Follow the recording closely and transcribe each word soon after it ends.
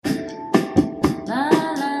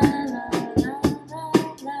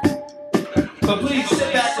please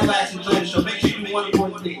sit back, relax, enjoy the show. Make sure you do one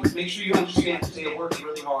important thing. Make sure you understand that they are working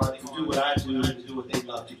really hard to do what I do and to do what they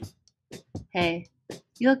love to do. Hey,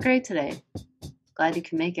 you look great today. Glad you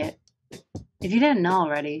can make it. If you didn't know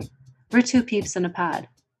already, we're Two Peeps in a Pod.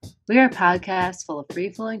 We are a podcast full of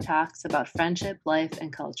free-flowing talks about friendship, life,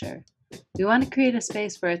 and culture. We want to create a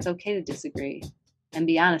space where it's okay to disagree and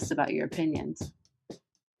be honest about your opinions.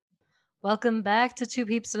 Welcome back to Two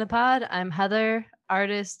Peeps in a Pod. I'm Heather,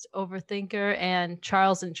 artist, overthinker, and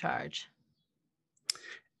Charles in charge.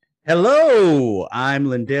 Hello, I'm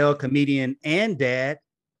Lindell, comedian and dad,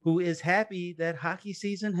 who is happy that hockey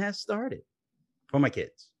season has started for my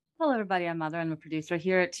kids. Hello, everybody. I'm Mother. I'm a producer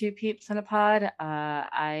here at Two Peeps in a Pod.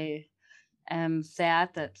 I am sad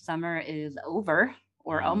that summer is over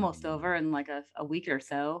or almost over in like a week or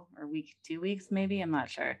so, or week, 2 weeks, maybe. I'm not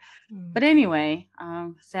sure. But anyway,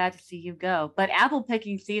 sad to see you go. But apple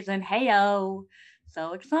picking season, hey-o.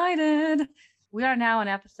 So excited. We are now in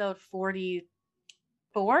episode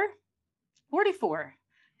 44.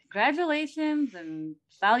 Congratulations and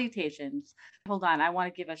salutations. Hold on. I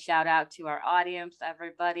want to give a shout out to our audience,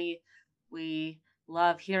 everybody. We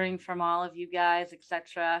love hearing from all of you guys,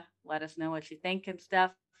 etc. Let us know what you think and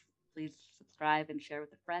stuff. Please subscribe and share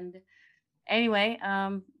with a friend. Anyway,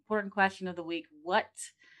 important question of the week. What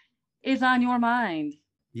is on your mind?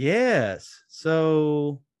 Yes.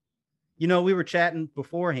 So, we were chatting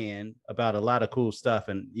beforehand about a lot of cool stuff,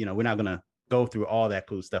 and, we're not going to go through all that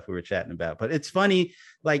cool stuff we were chatting about, but it's funny,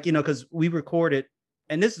 because we recorded,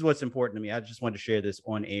 and this is what's important to me. I just wanted to share this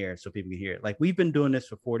on air so people can hear it. Like, we've been doing this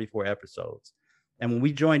for 44 episodes. And when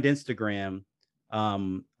we joined Instagram,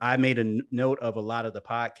 I made a note of a lot of the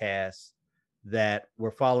podcasts that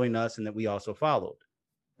were following us and that we also followed.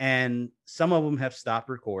 And some of them have stopped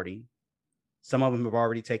recording. Some of them have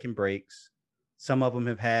already taken breaks. Some of them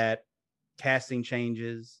have had casting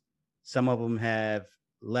changes. Some of them have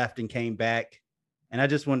left and came back. And I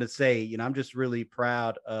just wanted to say, I'm just really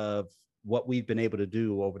proud of what we've been able to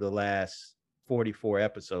do over the last 44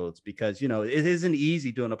 episodes, because, it isn't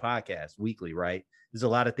easy doing a podcast weekly, right? There's a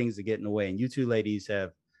lot of things that get in the way. And you two ladies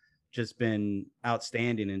have just been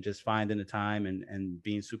outstanding and just finding the time and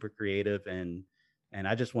being super creative. And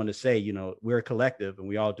I just want to say, we're a collective and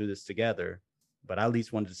we all do this together. But I at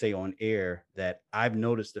least wanted to say on air that I've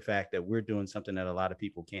noticed the fact that we're doing something that a lot of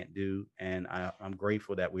people can't do. And I'm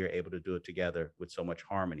grateful that we are able to do it together with so much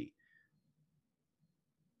harmony.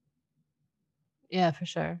 Yeah, for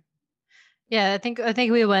sure. Yeah, I think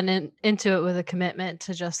we went into it with a commitment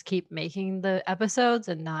to just keep making the episodes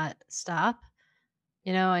and not stop,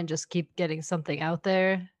 and just keep getting something out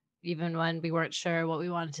there, even when we weren't sure what we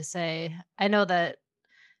wanted to say. I know that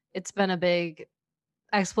it's been a big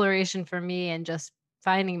exploration for me and just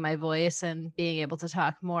finding my voice and being able to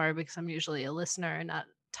talk more, because I'm usually a listener and not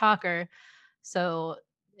talker. So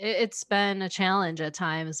it's been a challenge at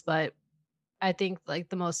times, but I think like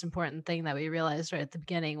the most important thing that we realized right at the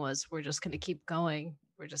beginning was we're just going to keep going.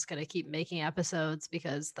 We're just going to keep making episodes,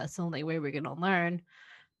 because that's the only way we're going to learn.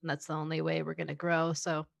 And that's the only way we're going to grow.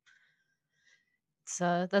 So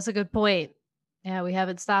that's a good point. Yeah, we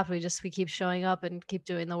haven't stopped. We keep showing up and keep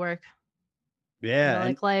doing the work. Yeah.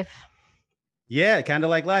 Like life. Yeah, kind of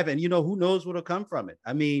like life. And, who knows what'll come from it.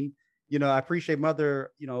 I mean, I appreciate Mother,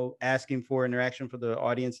 asking for interaction for the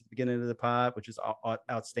audience at the beginning of the pod, which is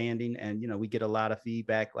outstanding. And, we get a lot of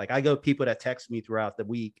feedback. Like, I get people that text me throughout the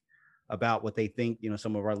week about what they think,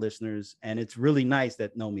 some of our listeners. And it's really nice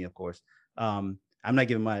that know me, of course. I'm not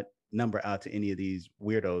giving my number out to any of these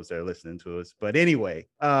weirdos that are listening to us. But anyway,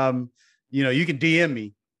 you can DM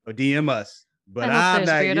me or DM us. But I'm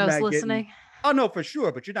not, weirdos not listening. Oh, no, for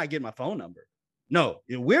sure. But you're not getting my phone number. No,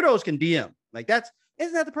 weirdos can DM. Like,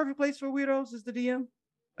 isn't that the perfect place for weirdos, is the DM?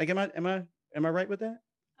 Like, am I right with that?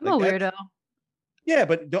 I'm a weirdo. Yeah,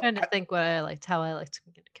 but I'm trying to think how I like to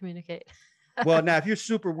communicate. Well, now if you're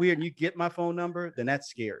super weird and you get my phone number, then that's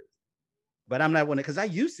scary. But I'm not one, because I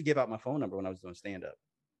used to give out my phone number when I was doing stand-up.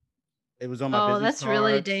 It was on my business that's cards.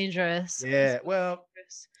 Really dangerous. Yeah, well,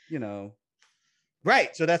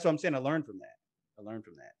 right. So that's what I'm saying. I learned from that.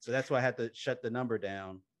 So that's why I had to shut the number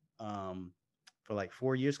down for like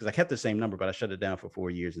 4 years, because I kept the same number, but I shut it down for 4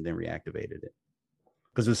 years and then reactivated it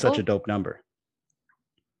because it was such a dope number.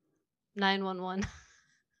 911.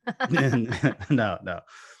 No.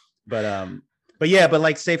 But yeah, but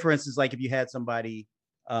like, say for instance, like if you had somebody,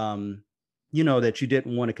 that you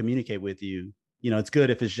didn't want to communicate with you, it's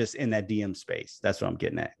good if it's just in that DM space. That's what I'm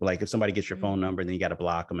getting at. Like if somebody gets your phone number, then you got to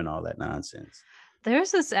block them and all that nonsense.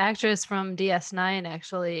 There's this actress from DS9,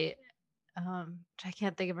 actually. I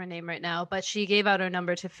can't think of her name right now, but she gave out her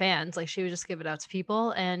number to fans. Like she would just give it out to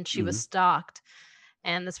people, and she was stalked.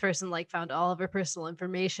 and this person like found all of her personal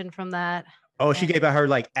information from that. Oh, she And- gave out her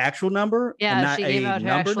like actual number, and Yeah, not she gave a out her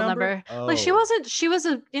number actual number. Like she Oh, wasn't, she was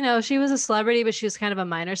a, you know, she was a celebrity, but she was kind of a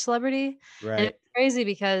minor celebrity. And right. it's crazy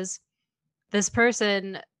because this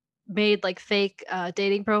person made like fake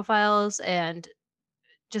dating profiles and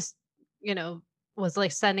just, you know, was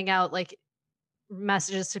like sending out like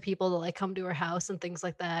messages to people to like come to her house and things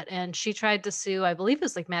like that. And she tried to sue, I believe it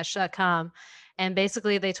was like Match.com. And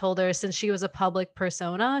basically they told her since she was a public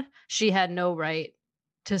persona, she had no right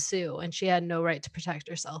to sue and she had no right to protect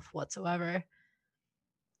herself whatsoever.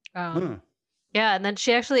 Hmm. Yeah, and then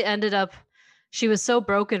she actually ended up she was so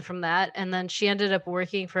broken from that, and then she ended up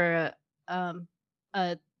working for a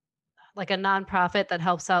like a nonprofit that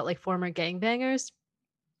helps out like former gangbangers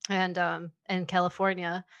and in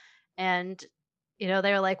California. And you know,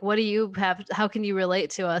 they were like, "What do you have? How can you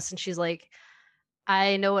relate to us?" And she's like,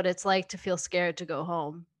 "I know what it's like to feel scared to go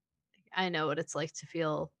home. I know what it's like to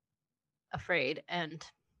feel afraid." And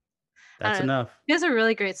I That's don't know. enough. She has a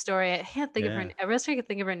really great story. I can't think of her. Yeah. I wish I could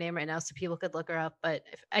think of her name right now so people could look her up. But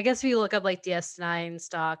I guess if you look up like DS9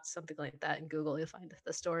 stalked something like that in Google, you'll find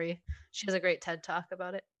the story. She has a great TED talk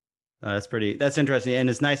about it. That's interesting.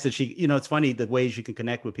 And it's nice that she, it's funny the ways you can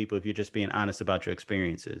connect with people if you're just being honest about your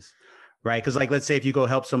experiences, right? Because like, let's say if you go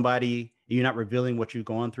help somebody, you're not revealing what you're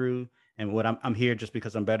going through and what I'm here just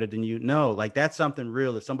because I'm better than you. No, like that's something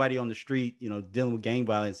real. If somebody on the street, dealing with gang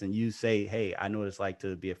violence and you say, hey, I know what it's like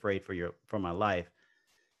to be afraid for my life.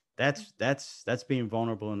 That's being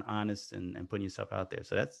vulnerable and honest and putting yourself out there.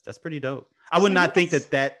 So that's pretty dope. I would not think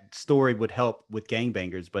that story would help with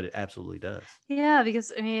gangbangers, but it absolutely does. Yeah,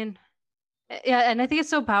 because I mean, yeah, and I think it's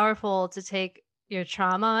so powerful to take your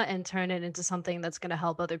trauma and turn it into something that's going to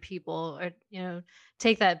help other people, or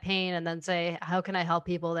take that pain and then say, how can I help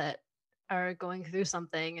people that are going through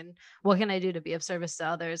something, and what can I do to be of service to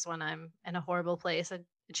others when I'm in a horrible place? And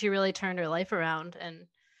she really turned her life around, and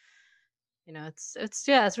it's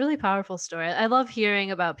a really powerful story. I love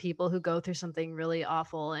hearing about people who go through something really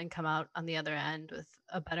awful and come out on the other end with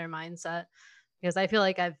a better mindset, because I feel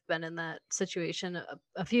like I've been in that situation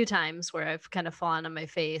a few times where I've kind of fallen on my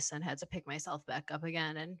face and had to pick myself back up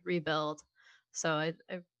again and rebuild. So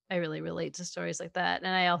I really relate to stories like that.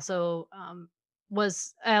 And I also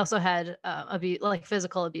had like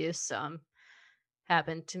physical abuse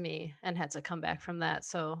happen to me and had to come back from that.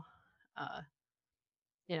 So uh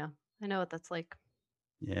I know what that's like.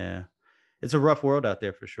 Yeah. It's a rough world out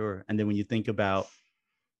there for sure. And then when you think about,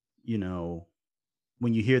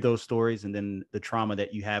 when you hear those stories and then the trauma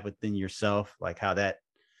that you have within yourself, like how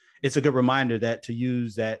it's a good reminder that to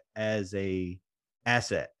use that as a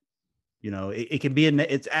asset. It can be,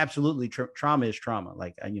 it's absolutely trauma is trauma.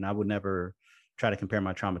 Like, I would never try to compare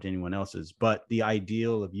my trauma to anyone else's, but the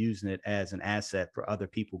ideal of using it as an asset for other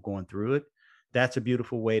people going through it, that's a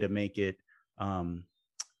beautiful way to make it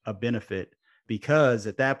a benefit, because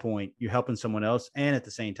at that point you're helping someone else and at the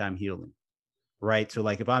same time healing. Right. So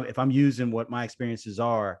like if I'm using what my experiences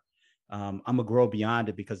are, I'm gonna grow beyond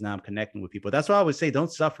it because now I'm connecting with people. That's why I would say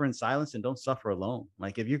don't suffer in silence and don't suffer alone.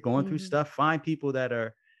 Like if you're going through stuff, find people that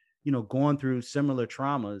are, going through similar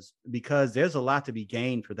traumas, because there's a lot to be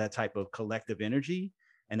gained for that type of collective energy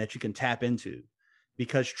and that you can tap into,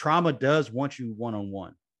 because trauma does want you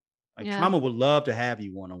one-on-one. Like trauma would love to have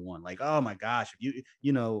you one-on-one. Like, oh my gosh, if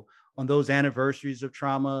on those anniversaries of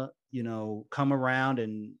trauma, come around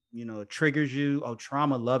and, it triggers you. Oh,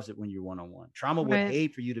 trauma loves it when you're one-on-one. Trauma would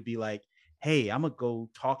hate for you to be like, hey, I'm going to go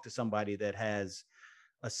talk to somebody that has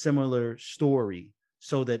a similar story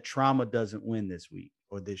so that trauma doesn't win this week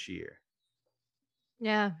or this year.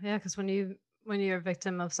 Yeah. Yeah. Because when you're a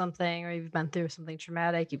victim of something or you've been through something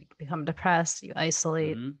traumatic, you become depressed, you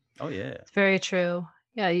isolate. Mm-hmm. Oh, yeah. It's very true.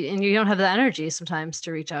 Yeah. And you don't have the energy sometimes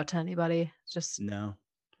to reach out to anybody. It's just, no.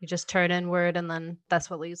 You just turn inward, and then that's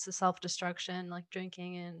what leads to self-destruction, like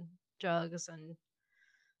drinking and drugs and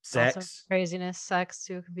sex, craziness. Sex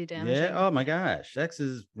too can be damaging. Yeah. Oh my gosh. Sex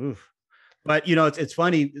is oof. But it's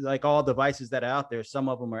funny, like all the vices that are out there, some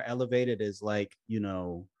of them are elevated as like,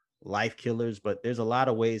 life killers, but there's a lot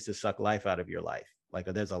of ways to suck life out of your life. Like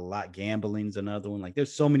there's a lot, gambling's another one. Like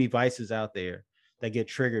there's so many vices out there that get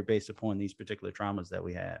triggered based upon these particular traumas that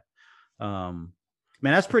we have.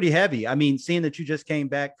 Man, that's pretty heavy. I mean, seeing that you just came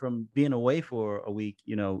back from being away for a week,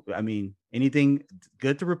 anything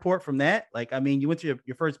good to report from that? Like, you went to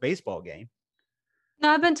your first baseball game. No,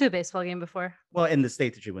 I've been to a baseball game before. Well, in the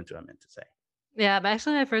state that you went to, I meant to say. Yeah, but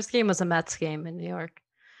actually my first game was a Mets game in New York.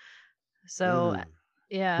 So,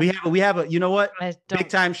 yeah. We have a, you know what? Big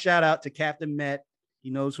time shout out to Captain Met. He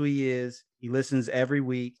knows who he is. He listens every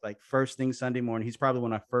week, like first thing Sunday morning. He's probably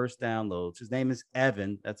one of our first downloads. His name is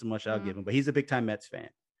Evan. That's how much I'll give him. But he's a big time Mets fan.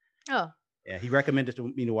 Oh, Yeah, he recommended to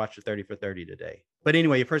me to watch the 30 for 30 today. But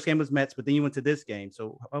anyway, your first game was Mets, but then you went to this game.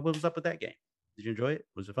 So what was up with that game? Did you enjoy it?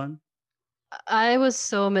 Was it fun? I was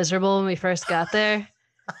so miserable when we first got there.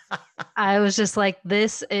 I was just like,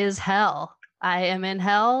 this is hell. I am in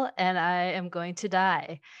hell and I am going to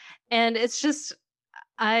die. And it's just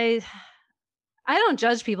I don't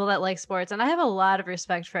judge people that like sports, and I have a lot of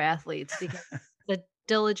respect for athletes because the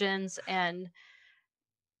diligence and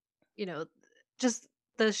just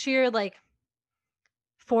the sheer like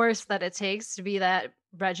force that it takes to be that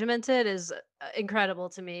regimented is incredible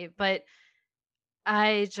to me. But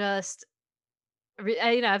I just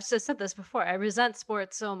I've just said this before. I resent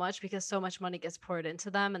sports so much because so much money gets poured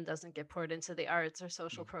into them and doesn't get poured into the arts or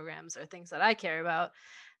social programs or things that I care about.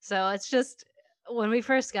 So it's just when we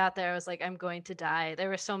first got there, I was like, I'm going to die. There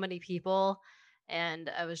were so many people,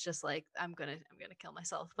 and I was just like, I'm gonna kill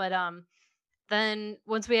myself. But then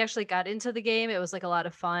once we actually got into the game, it was like a lot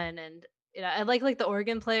of fun. And I like the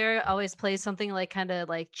organ player always plays something like kind of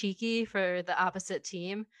like cheeky for the opposite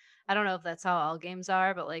team. I don't know if that's how all games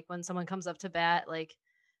are, but like when someone comes up to bat, like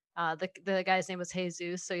the guy's name was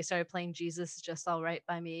Jesus, so he started playing Jesus is Just All Right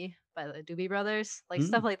by Me by the Doobie Brothers. Like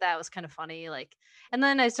stuff like that was kind of funny. Like, and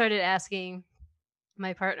then I started asking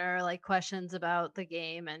my partner like questions about the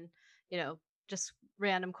game and just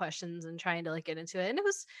random questions and trying to like get into it. And it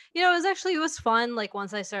was it was fun. Like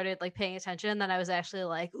once I started like paying attention, then I was actually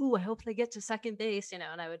like, ooh, I hope they get to second base, and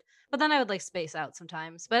but then I would like space out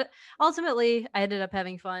sometimes. But ultimately I ended up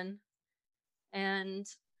having fun. And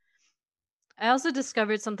I also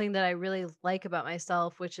discovered something that I really like about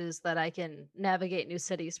myself, which is that I can navigate new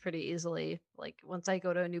cities pretty easily. Like once I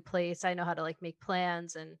go to a new place, I know how to like make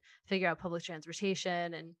plans and figure out public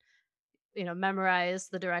transportation and memorize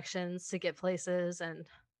the directions to get places. And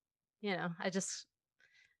I just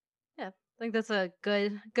I think that's a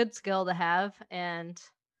good skill to have, and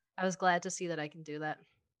I was glad to see that I can do that.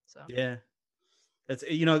 So Yeah. That's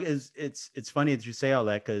it's funny that you say all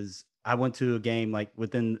that because I went to a game like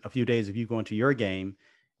within a few days of you going to your game,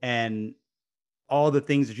 and all the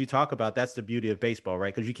things that you talk about, that's the beauty of baseball,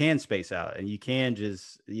 right? Because you can space out and you can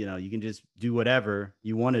just, you can just do whatever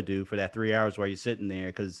you want to do for that 3 hours while you're sitting there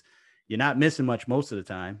because you're not missing much most of the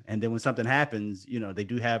time. And then when something happens, they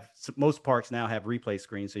do have most parks now have replay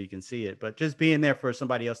screens so you can see it. But just being there for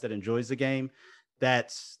somebody else that enjoys the game,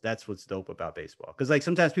 that's what's dope about baseball. Because like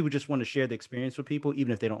sometimes people just want to share the experience with people,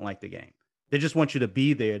 even if they don't like the game. They just want you to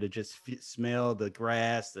be there to just smell the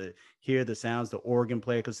grass, to hear the sounds, the organ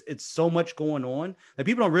player, because it's so much going on that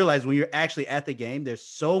people don't realize when you're actually at the game, there's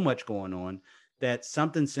so much going on that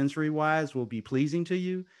something sensory wise will be pleasing to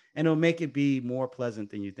you and it'll make it be more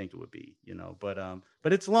pleasant than you think it would be,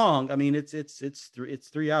 but it's long. I mean, it's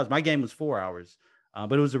 3 hours. My game was 4 hours.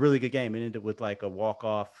 But it was a really good game. It ended with like a walk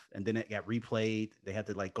off, and then it got replayed. They had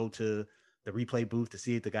to like go to the replay booth to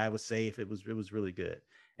see if the guy was safe. It was really good.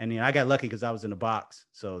 And I got lucky because I was in a box,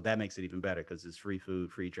 so that makes it even better because it's free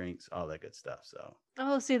food, free drinks, all that good stuff. So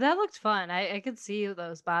see, that looked fun. I could see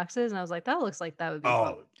those boxes and I was like, that looks like that would be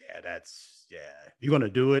fun. Yeah. If you're gonna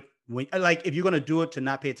do it if you're gonna do it to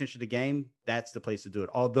not pay attention to the game, that's the place to do it.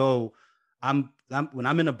 Although when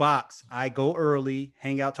I'm in a box, I go early,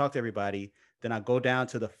 hang out, talk to everybody. Then I go down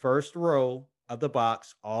to the first row of the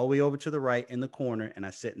box, all the way over to the right in the corner, and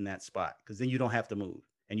I sit in that spot because then you don't have to move.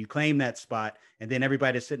 And you claim that spot, and then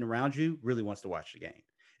everybody that's sitting around you really wants to watch the game.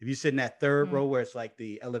 If you sit in that third row where it's like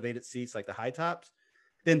the elevated seats, like the high tops,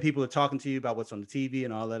 then people are talking to you about what's on the TV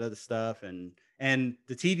and all that other stuff. And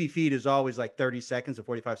the TV feed is always like 30 seconds or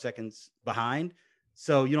 45 seconds behind.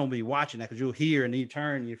 So you don't be watching that because you'll hear and then you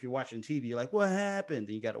turn. If you're watching TV, you're like, what happened?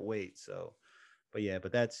 And you got to wait. So,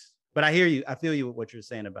 but I hear you. I feel you with what you're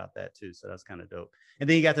saying about that too. So that's kind of dope. And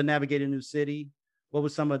then you got to navigate a new city. What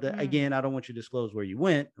was some of the, again, I don't want you to disclose where you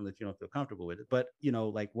went unless you don't feel comfortable with it, but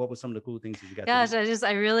like what was some of the cool things that you got to do?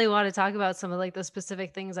 I really want to talk about some of like the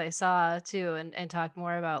specific things I saw too, and talk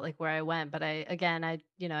more about like where I went. But I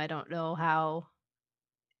don't know how,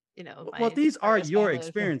 well, these are your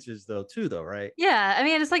experiences though, right? Yeah. I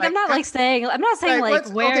mean, it's like, I'm not saying like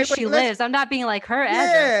where she lives. I'm not being like her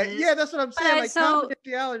address. Yeah. That's what I'm saying. Like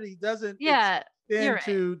confidentiality doesn't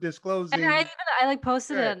to disclosing. And I like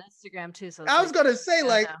posted it on Instagram too. So I was gonna say,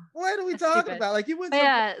 like, what are we talking about? Like, you went.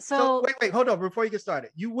 So wait, hold on. Before you get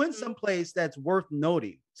started, you went someplace that's worth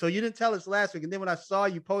noting. So you didn't tell us last week, and then when I saw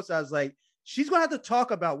you post, I was like, she's gonna have to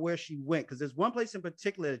talk about where she went because there's one place in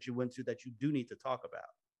particular that you went to that you do need to talk about.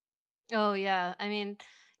 Oh yeah, I mean,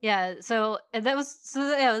 yeah. So it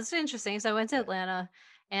was interesting. So I went to Atlanta,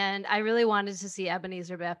 And I really wanted to see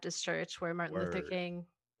Ebenezer Baptist Church, where Martin Luther Word. King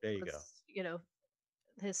There you go. was,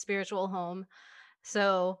 his spiritual home.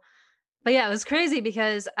 So, but yeah, it was crazy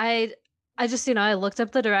because I just, I looked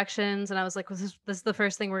up the directions and I was like, this is the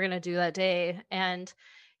first thing we're gonna do that day. And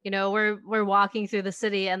we're walking through the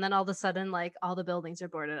city, and then all of a sudden, like, all the buildings are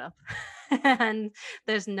boarded up, and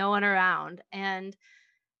there's no one around. And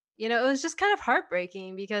it was just kind of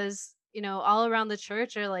heartbreaking because all around the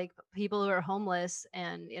church are like people who are homeless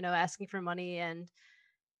and asking for money, and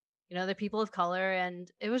they're people of color. And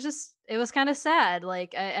it was kind of sad.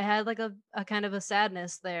 Like, I had like a kind of a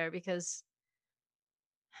sadness there because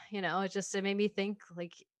it made me think,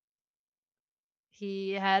 like,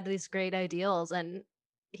 he had these great ideals and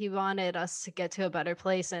he wanted us to get to a better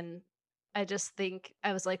place. And I just think,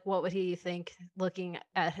 I was like, what would he think looking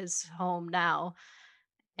at his home now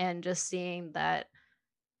and just seeing that,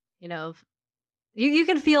 you know you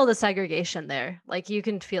can feel the segregation there. Like, you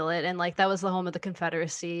can feel it. And like, that was the home of the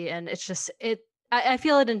Confederacy. And it's just I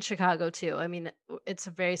feel it in Chicago too. I mean, it's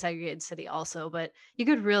a very segregated city also, but you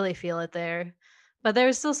could really feel it there. But there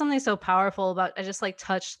was still something so powerful about, I just like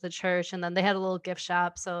touched the church, and then they had a little gift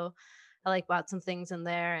shop. So I like bought some things in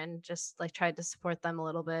there and just like tried to support them a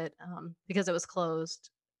little bit, because it was closed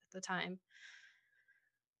at the time.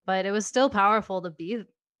 But it was still powerful to be,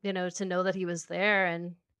 to know that he was there,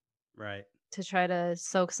 and Right. to try to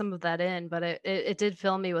soak some of that in. But it did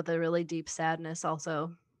fill me with a really deep sadness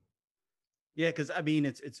also. Yeah, because I mean,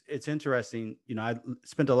 it's interesting. I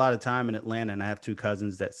spent a lot of time in Atlanta, and I have two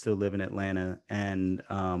cousins that still live in Atlanta, and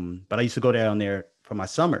but I used to go down there for my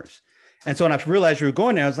summers, and so when I realized you were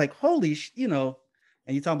going there, I was like, holy, and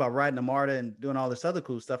you talking about riding the MARTA and doing all this other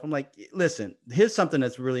cool stuff. I'm like, listen, here's something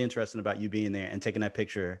that's really interesting about you being there and taking that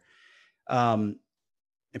picture, um,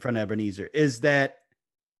 in front of Ebenezer, is that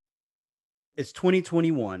it's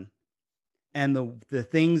 2021, and the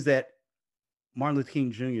things that Martin Luther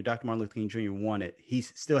King Jr., Dr. Martin Luther King Jr. wanted, he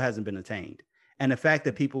still hasn't been attained. And the fact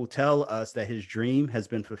that people tell us that his dream has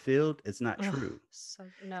been fulfilled, it's not Ugh, true. so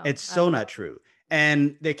no, It's I so don't not true.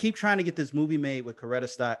 And they keep trying to get this movie made with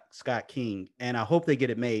Coretta Scott King. And I hope they get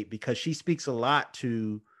it made because she speaks a lot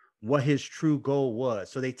to what his true goal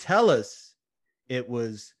was. So they tell us it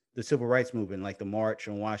was the civil rights movement, like the March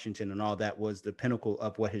on Washington and all that was the pinnacle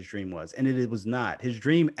of what his dream was. And it was not. His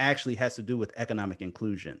dream actually has to do with economic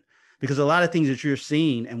inclusion, because a lot of things that you're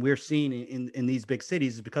seeing and we're seeing in these big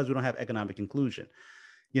cities is because we don't have economic inclusion.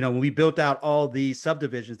 When we built out all these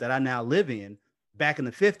subdivisions that I now live in, back in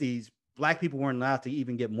the 50s, Black people weren't allowed to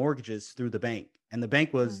even get mortgages through the bank. And the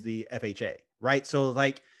bank was the FHA, right? So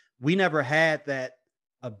like, we never had that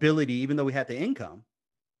ability, even though we had the income,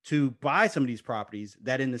 to buy some of these properties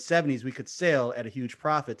that in the 70s we could sell at a huge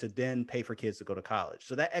profit to then pay for kids to go to college.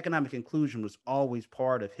 So that economic inclusion was always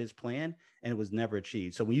part of his plan, and it was never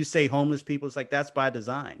achieved. So when you say homeless people, it's like, that's by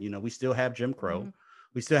design. We still have Jim Crow. Mhm.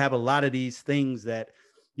 We still have a lot of these things that,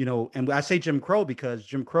 and I say Jim Crow because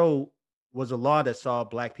Jim Crow was a law that saw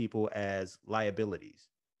Black people as liabilities.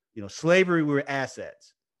 Slavery, we were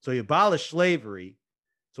assets. So you abolish slavery,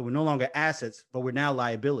 so we're no longer assets, but we're now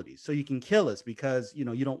liabilities. So you can kill us because, you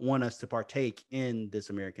don't want us to partake in this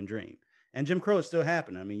American dream. And Jim Crow is still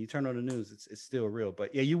happening. I mean, you turn on the news, it's still real.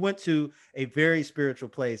 But yeah, you went to a very spiritual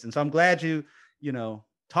place. And so I'm glad you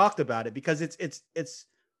talked about it, because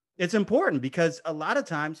it's important, because a lot of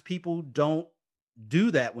times people don't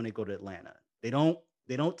do that when they go to Atlanta. They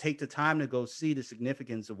don't take the time to go see the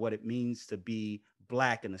significance of what it means to be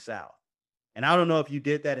Black in the South. And I don't know if you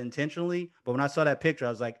did that intentionally, but when I saw that picture, I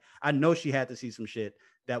was like, I know she had to see some shit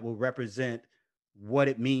that will represent what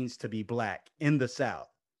it means to be Black in the South.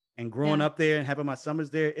 And growing Yeah. up there and having my summers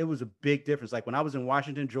there, it was a big difference. Like when I was in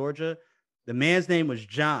Washington, Georgia, the man's name was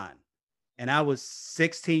John, and I was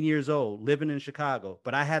 16 years old living in Chicago,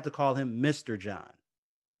 but I had to call him Mr. John.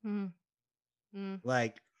 Mm. Mm.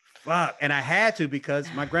 Like, fuck. And I had to,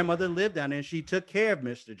 because my grandmother lived down there and she took care of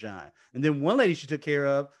Mr. John. And then one lady she took care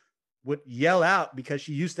of would yell out because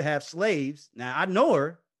she used to have slaves. Now I know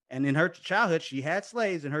her, and in her childhood she had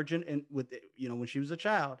slaves in her when she was a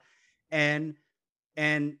child, and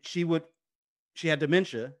she had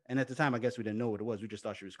dementia, and at the time I guess we didn't know what it was. We just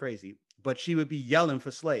thought she was crazy, but she would be yelling for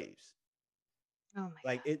slaves. Oh my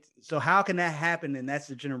Like God. so how can that happen? And that's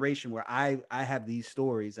the generation where I have these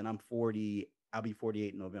stories, and I'm 40. I'll be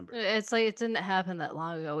 48 in November. It's like, it didn't happen that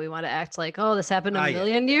long ago. We want to act like, oh, this happened a Ah, yeah.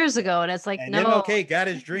 million years ago. And it's like, And no, MLK got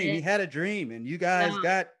his dream. He it- had a dream, and you guys no,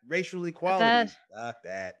 got racial equality. that, Fuck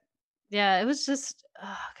that. yeah, it was just,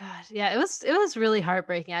 oh God. Yeah, it was really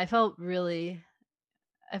heartbreaking. I felt really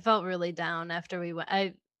down after we went.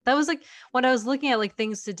 That was like when I was looking at like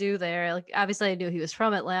things to do there. Like, obviously I knew he was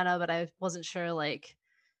from Atlanta, but I wasn't sure like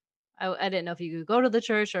I didn't know if you could go to the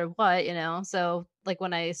church or what, So like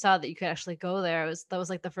when I saw that you could actually go there, that was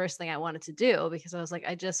like the first thing I wanted to do, because I was like,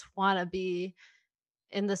 I just want to be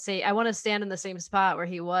in the same, I want to stand in the same spot where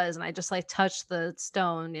he was, and I just like touched the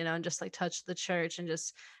stone, and just like touched the church, and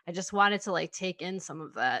I just wanted to like take in some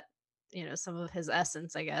of that, some of his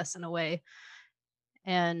essence, I guess, in a way.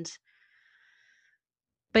 And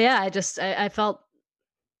but yeah, I felt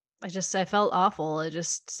awful,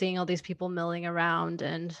 just seeing all these people milling around.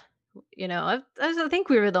 And I think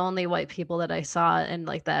we were the only white people that I saw in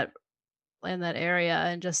like that, in that area.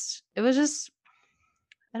 And it was just,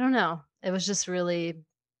 I don't know, it was just really,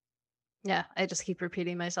 yeah, I just keep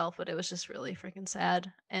repeating myself, but it was just really freaking sad.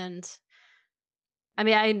 And I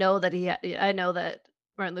mean, I know that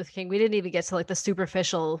Martin Luther King, we didn't even get to like the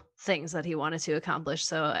superficial things that he wanted to accomplish.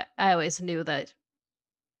 So I always knew that,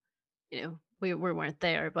 we weren't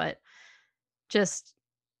there, but just,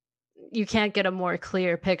 you can't get a more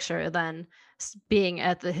clear picture than being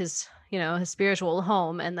at his his spiritual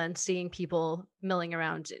home, and then seeing people milling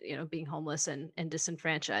around, being homeless and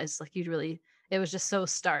disenfranchised. Like, it was just so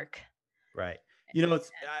stark. Right.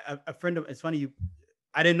 It's a friend of, it's funny,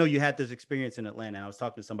 I didn't know you had this experience in Atlanta. I was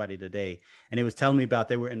talking to somebody today, and he was telling me about,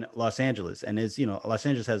 they were in Los Angeles, and Los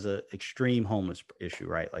Angeles has an extreme homeless issue,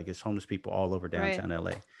 right? Like, it's homeless people all over downtown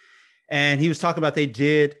LA. And he was talking about, they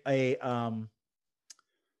did some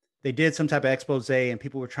type of expose, and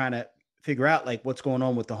people were trying to figure out like what's going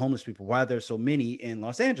on with the homeless people, why there's so many in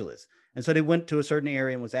Los Angeles. And so they went to a certain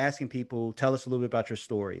area and was asking people, tell us a little bit about your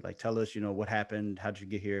story. Like, tell us, what happened, how'd you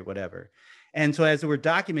get here, whatever. And so as they were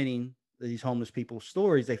documenting these homeless people's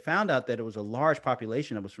stories, they found out that it was a large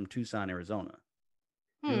population that was from Tucson, Arizona.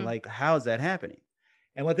 And like, how is that happening?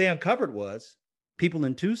 And what they uncovered was people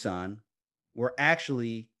in Tucson were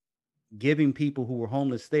actually giving people who were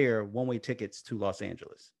homeless there one-way tickets to Los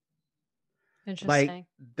Angeles. Interesting. Like,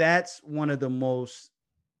 that's one of the most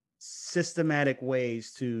systematic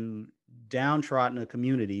ways to downtrodden a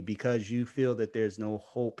community, because you feel that there's no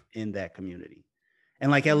hope in that community.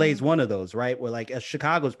 And like LA is one of those, right? Where like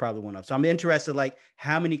Chicago is probably one of them. So I'm interested, like,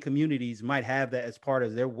 how many communities might have that as part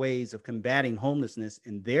of their ways of combating homelessness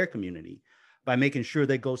in their community by making sure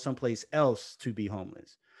they go someplace else to be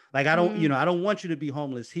homeless. Like, I don't want you to be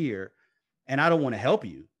homeless here, and I don't want to help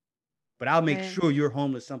you, but I'll make sure you're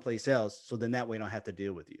homeless someplace else, so then that way I don't have to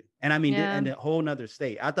deal with you. And I mean, and a whole nother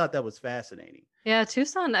state. I thought that was fascinating. Yeah,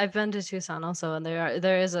 Tucson. I've been to Tucson also, and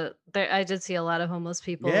I did see a lot of homeless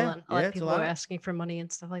people, and a lot of people were asking for money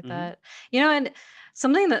and stuff like that. And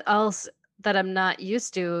something that else that I'm not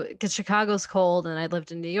used to, because Chicago's cold, and I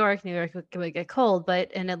lived in New York. New York would get cold,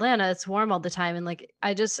 but in Atlanta it's warm all the time. And like,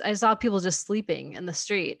 I saw people just sleeping in the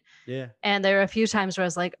street. Yeah. And there were a few times where I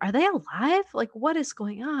was like, are they alive? Like, what is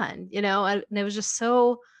going on? And it was just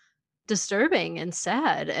so disturbing and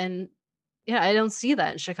sad. And yeah, I don't see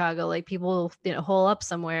that in Chicago. Like, people, hole up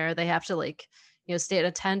somewhere. They have to like, stay at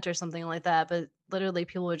a tent or something like that. But literally,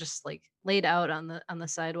 people are just like laid out on the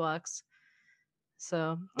sidewalks.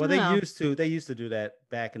 So, well, they used to do that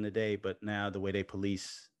back in the day, but now the way they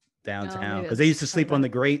police downtown, because they used to sleep on the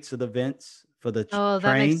grates of the vents for the train.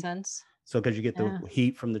 That makes sense. So because you get the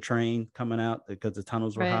heat from the train coming out because the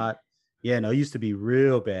tunnels were hot. Yeah, no, it used to be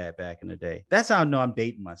real bad back in the day. That's how I know I'm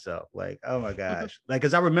dating myself. Like, oh my gosh. Like,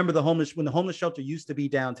 because I remember when the homeless shelter used to be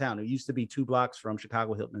downtown. It used to be 2 blocks from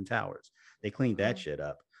Chicago Hilton Towers. They cleaned that shit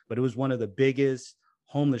up. But it was one of the biggest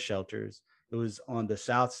homeless shelters. It was on the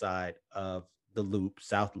south side of the loop,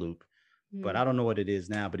 South Loop. But I don't know what it is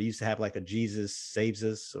now. But it used to have like a Jesus Saves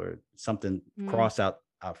Us or something cross out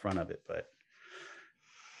front of it. But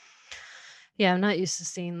yeah, I'm not used to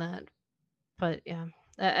seeing that. But yeah.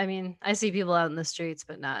 I mean, I see people out in the streets,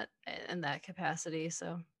 but not in that capacity.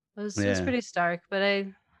 So it was pretty stark. But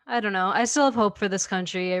I don't know. I still have hope for this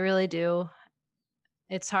country. I really do.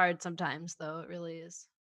 It's hard sometimes, though. It really is.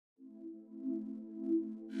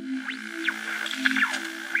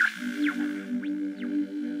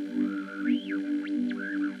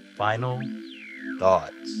 Final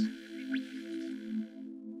thoughts.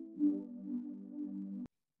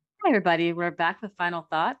 Hi, everybody. We're back with Final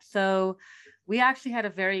Thoughts. So we actually had a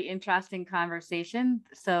very interesting conversation.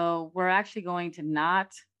 So we're actually going to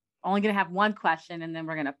only going to have one question, and then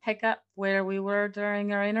we're going to pick up where we were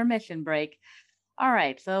during our intermission break. All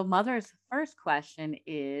right. So Mother's first question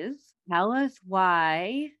is, tell us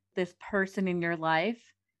why this person in your life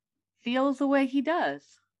feels the way he does.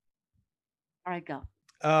 All right, go.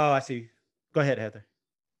 Oh, I see. Go ahead, Heather.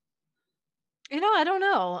 I don't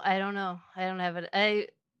know. I don't have it.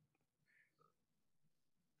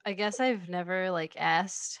 I guess I've never like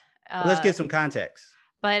asked. Well, let's get some context.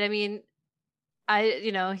 But I mean,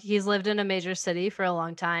 he's lived in a major city for a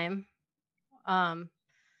long time. I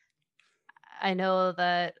know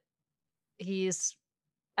that he's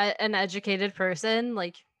an educated person.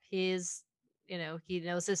 Like he's, he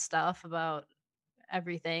knows his stuff about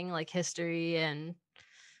everything, like history and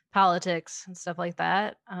politics and stuff like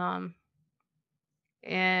that.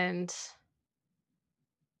 And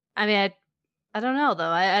I mean, I don't know though.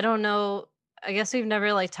 I don't know. I guess we've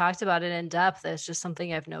never like talked about it in depth. It's just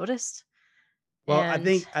something I've noticed. Well, And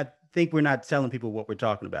I think we're not telling people what we're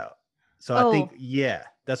talking about. So I think, oh, yeah,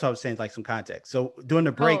 that's what I was saying, like some context. So during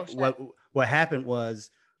the break, oh shit. what happened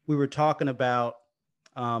was we were talking about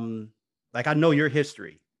um like I know your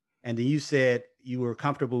history, and then you said you were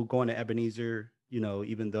comfortable going to Ebenezer,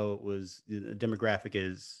 even though it was the demographic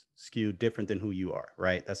is skewed different than who you are,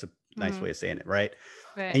 right? That's a nice Hmm. way of saying it, right?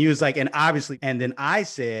 Right. And you was like, and obviously, and then I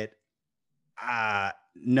said,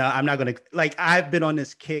 no, I'm not gonna, like, I've been on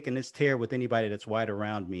this kick and this tear with anybody that's white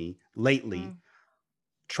around me lately, Mm,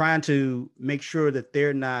 trying to make sure that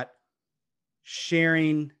they're not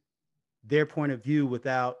sharing their point of view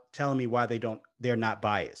without telling me why they're not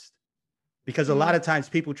biased. Because a lot mm. of times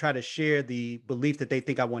people try to share the belief that they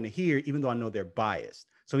think I want to hear, even though I know they're biased.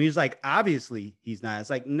 So he's like, obviously he's not. It's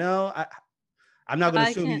like, no, I'm not going to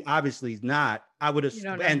I assume he can't. obviously is not. I would have, You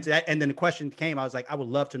don't know. and then the question came. I was like, I would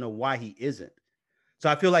love to know why he isn't. So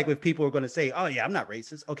I feel like if people are going to say, "Oh yeah, I'm not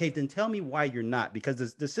racist," okay, then tell me why you're not,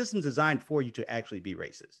 because the system's designed for you to actually be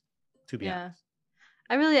racist. To be Yeah. honest.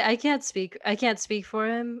 I can't speak. I can't speak for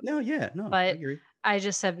him, No, yeah, no, I but agree. I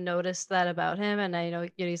just have noticed that about him, and I know,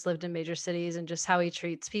 he's lived in major cities and just how he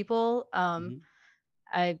treats people. Mhm.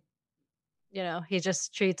 I he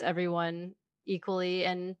just treats everyone equally,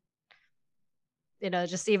 and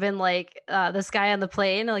just even like this guy on the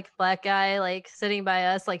plane, like black guy, like sitting by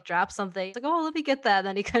us, like dropped something. It's like, oh, let me get that. And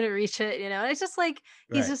then he couldn't reach it. And it's just like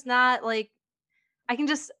he's Right. just not like I can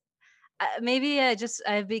just maybe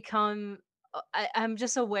I've become I'm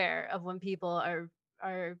just aware of when people are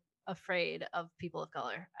afraid of people of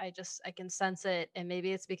color. I can sense it, and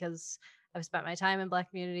maybe it's because I've spent my time in black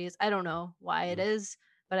communities. I don't know why it Mhm. is,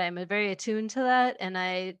 but I'm very attuned to that, and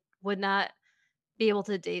I would not be able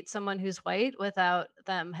to date someone who's white without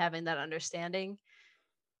them having that understanding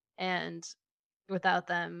and without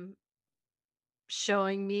them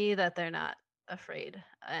showing me that they're not afraid.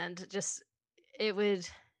 And just it would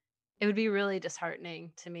it would be really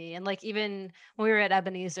disheartening to me. And like even when we were at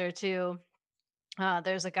Ebenezer too,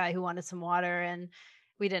 there's a guy who wanted some water, and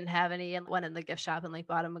we didn't have any, and went in the gift shop and like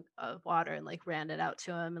bought him water and like ran it out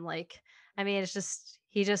to him. And like I mean, it's just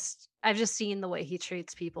I've just seen the way he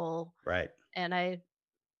treats people, Right. and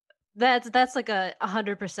that's like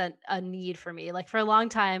 100% a need for me. Like for a long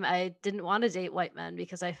time, I didn't want to date white men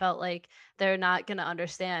because I felt like they're not going to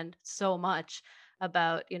understand so much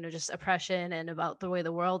about just oppression and about the way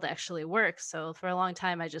the world actually works. So for a long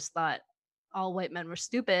time, I just thought all white men were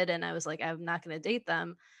stupid, and I was like, I'm not going to date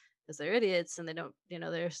them because they're idiots and they don't,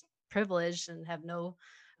 they're privileged and have no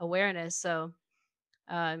awareness. So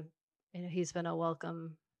um, he's been a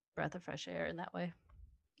welcome breath of fresh air in that way.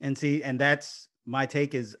 And see, and that's my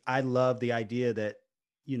take is I love the idea that,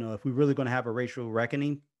 if we're really going to have a racial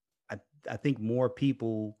reckoning, I, I think more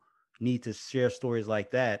people need to share stories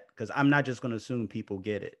like that, because I'm not just going to assume people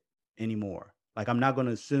get it anymore. Like, I'm not going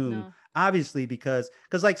to assume, No. obviously, because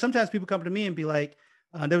like sometimes people come to me and be like,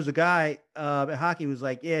 there was a guy at hockey who was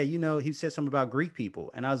like, yeah, he said something about Greek people.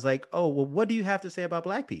 And I was like, oh, well, what do you have to say about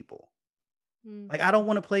black people? Mm. Like, I don't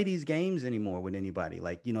want to play these games anymore with anybody.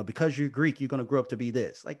 Like, because you're Greek, you're going to grow up to be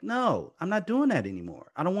this. Like, no, I'm not doing that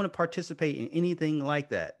anymore. I don't want to participate in anything like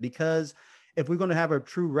that, because if we're going to have a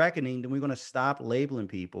true reckoning, then we're going to stop labeling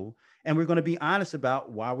people, and we're going to be honest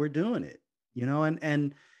about why we're doing it,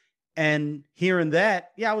 and hearing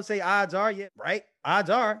that, yeah, I would say odds are, yeah, right. Odds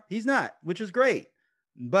are he's not, which is great.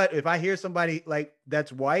 But if I hear somebody like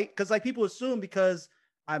that's white, because like people assume because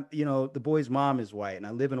the boy's mom is white and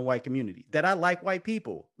I live in a white community, that I like white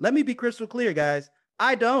people. Let me be crystal clear, guys.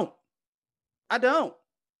 I don't. I don't.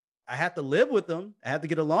 I have to live with them. I have to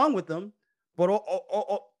get along with them. But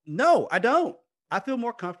no, I don't. I feel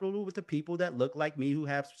more comfortable with the people that look like me, who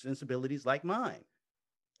have sensibilities like mine.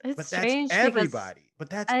 It's But that's strange because everybody. But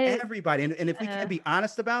that's I everybody. And if we uh, can't be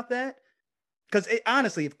honest about that, because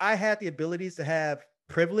honestly, if I had the abilities to have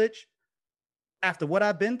privilege after what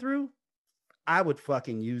I've been through, I would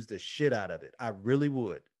fucking use the shit out of it. I really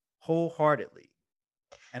would, wholeheartedly.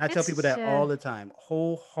 And I tell people it's that all the time,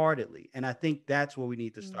 wholeheartedly. And I think that's where we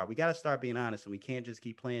need to mm, start. We got to start being honest, and we can't just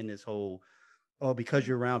keep playing this whole, oh, because mm.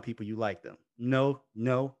 you're around people, you like them. No,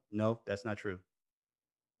 no, no, that's not true.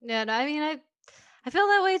 Yeah, no, I mean I feel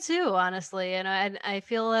that way too, honestly. And I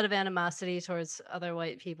feel a lot of animosity towards other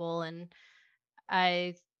white people, and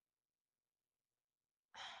I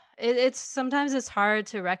it's sometimes it's hard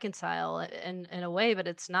to reconcile in a way, but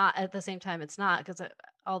it's not at the same time. It's not because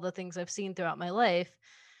all the things I've seen throughout my life,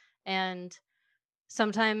 and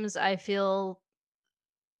sometimes I feel,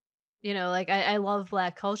 like I love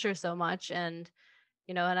Black culture so much, and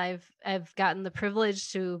and I've gotten the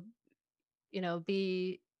privilege to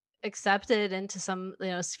be accepted into some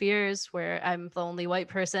spheres where I'm the only white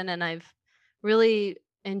person, and I've really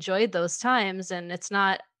enjoyed those times. And it's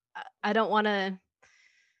not, I don't want to,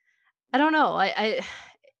 I don't know,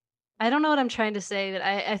 I don't know what I'm trying to say, but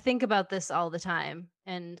I think about this all the time,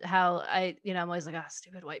 and how I'm always like, oh,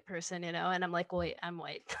 stupid white person, and I'm like, wait, I'm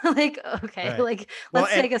white. Like, okay, Right. like, Well,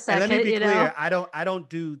 let's take a and second, let me be clear, I don't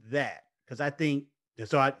do that, because I think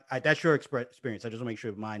so. I that's your experience. I just want to make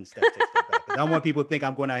sure mine takes back. I don't want people to think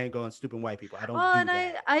I'm going out here and going stupid white people. I don't Well, do and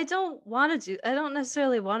that. I don't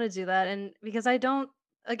necessarily want to do that, and because I don't,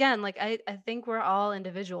 again, like, I think we're all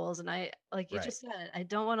individuals, and I, like you Right. just said, I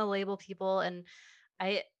don't want to label people. And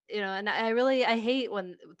I and I really, I hate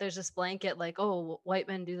when there's this blanket, like, oh, white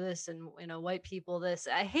men do this, and white people this.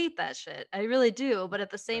 I hate that shit, I really do. But at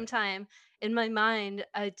the same Right. time, in my mind,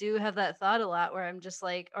 I do have that thought a lot, where I'm just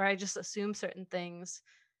like, or I just assume certain things.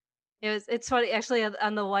 It's funny actually,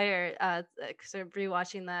 on The Wire, because I'm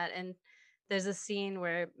rewatching that, and there's a scene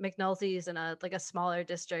where McNulty's in a smaller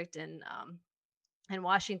district in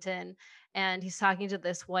Washington, and he's talking to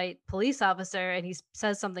this white police officer, and he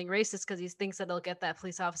says something racist because he thinks that it'll get that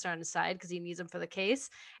police officer on his side because he needs him for the case.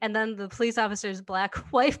 And then the police officer's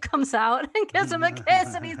Black wife comes out and gives him a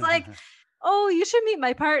kiss, and he's like, oh, you should meet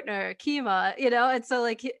my partner, Kima, and so,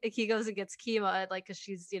 like, he goes and gets Kima, like, because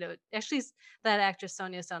she's, actually, that actress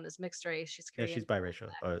Sonia Son is mixed race. She's Yeah, Korean. she's biracial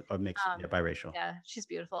or mixed. Yeah, biracial. Yeah, she's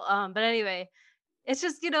beautiful. But anyway, it's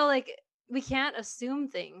just, like, we can't assume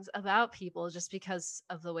things about people just because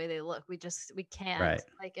of the way they look. We can't. Right.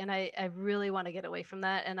 Like, and I really want to get away from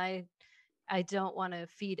that. And I don't want to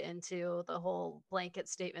feed into the whole blanket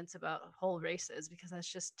statements about whole races, because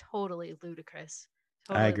that's just totally ludicrous.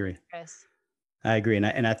 Totally I agree. ludicrous. I agree.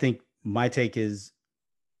 And I think my take is,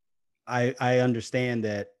 I understand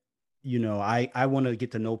that, I want to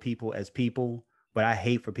get to know people as people, but I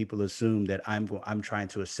hate for people to assume that I'm trying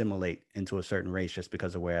to assimilate into a certain race just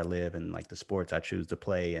because of where I live and, like, the sports I choose to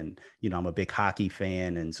play. And, I'm a big hockey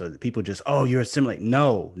fan. And so people just, oh, you're assimilating.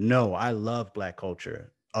 No, I love Black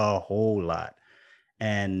culture a whole lot.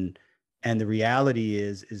 And the reality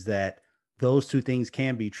is that those two things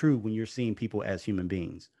can be true when you're seeing people as human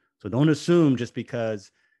beings. So don't assume just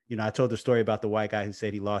because, I told the story about the white guy who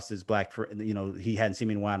said he lost his Black friend, he hadn't seen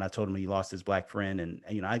me in a while, and I told him he lost his Black friend. And,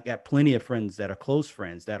 I got plenty of friends that are close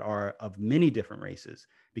friends that are of many different races,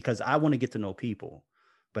 because I want to get to know people,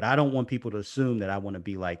 but I don't want people to assume that I want to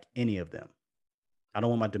be like any of them. I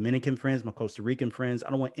don't want my Dominican friends, my Costa Rican friends,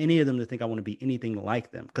 I don't want any of them to think I want to be anything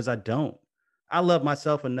like them, because I don't. I love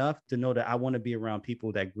myself enough to know that I want to be around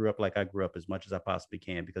people that grew up like I grew up as much as I possibly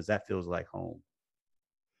can, because that feels like home.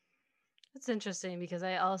 It's interesting because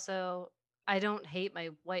I don't hate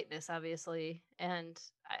my whiteness, obviously, and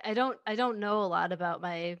I don't know a lot about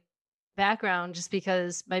my background, just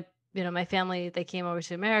because my family, they came over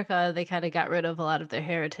to America, they kind of got rid of a lot of their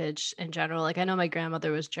heritage in general. Like, I know my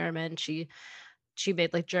grandmother was German. She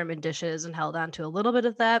made, like, German dishes and held on to a little bit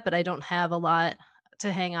of that, but I don't have a lot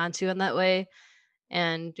to hang on to in that way.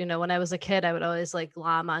 And when I was a kid, I would always, like,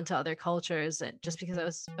 glom onto other cultures, and just because I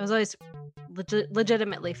was always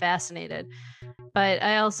legitimately fascinated. But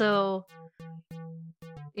I also,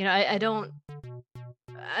 I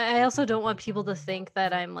also don't want people to think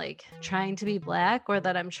that I'm, like, trying to be Black, or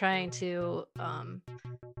that I'm trying to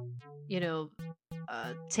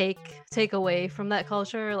take away from that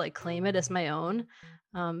culture, like, claim it as my own,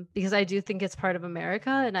 because I do think it's part of America,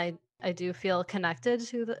 and I do feel connected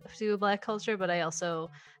to Black culture. But I also,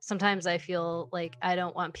 sometimes I feel like I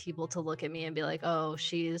don't want people to look at me and be like, oh,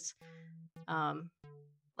 she's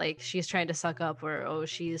like, she's trying to suck up, or, oh,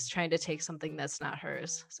 she's trying to take something that's not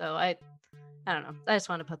hers. So I don't know. I just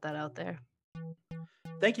want to put that out there.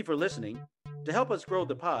 Thank you for listening. To help us grow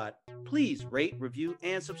the pod, please rate, review,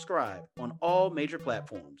 and subscribe on all major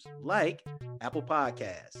platforms like Apple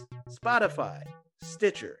Podcasts, Spotify,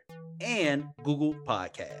 Stitcher, and Google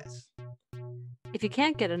Podcasts. If you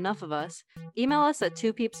can't get enough of us, email us at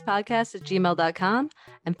twopeepspodcast@gmail.com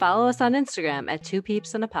and follow us on Instagram at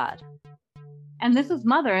twopeepsinapod. And this is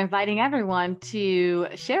Mother inviting everyone to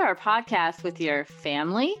share our podcast with your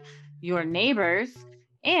family, your neighbors,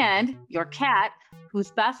 and your cat, whose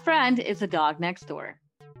best friend is a dog next door.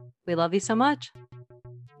 We love you so much.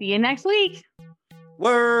 See you next week.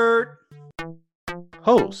 Word.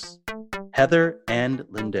 Hosts, Heather and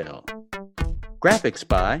Lindell. Graphics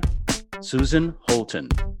by Susan Holton.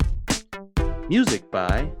 Music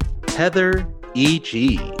by Heather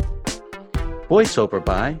E.G. Voiceover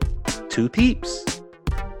by Two Peeps.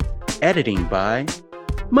 Editing by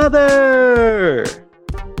Mother.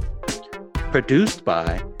 Produced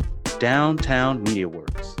by Downtown Media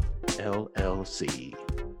Works, LLC.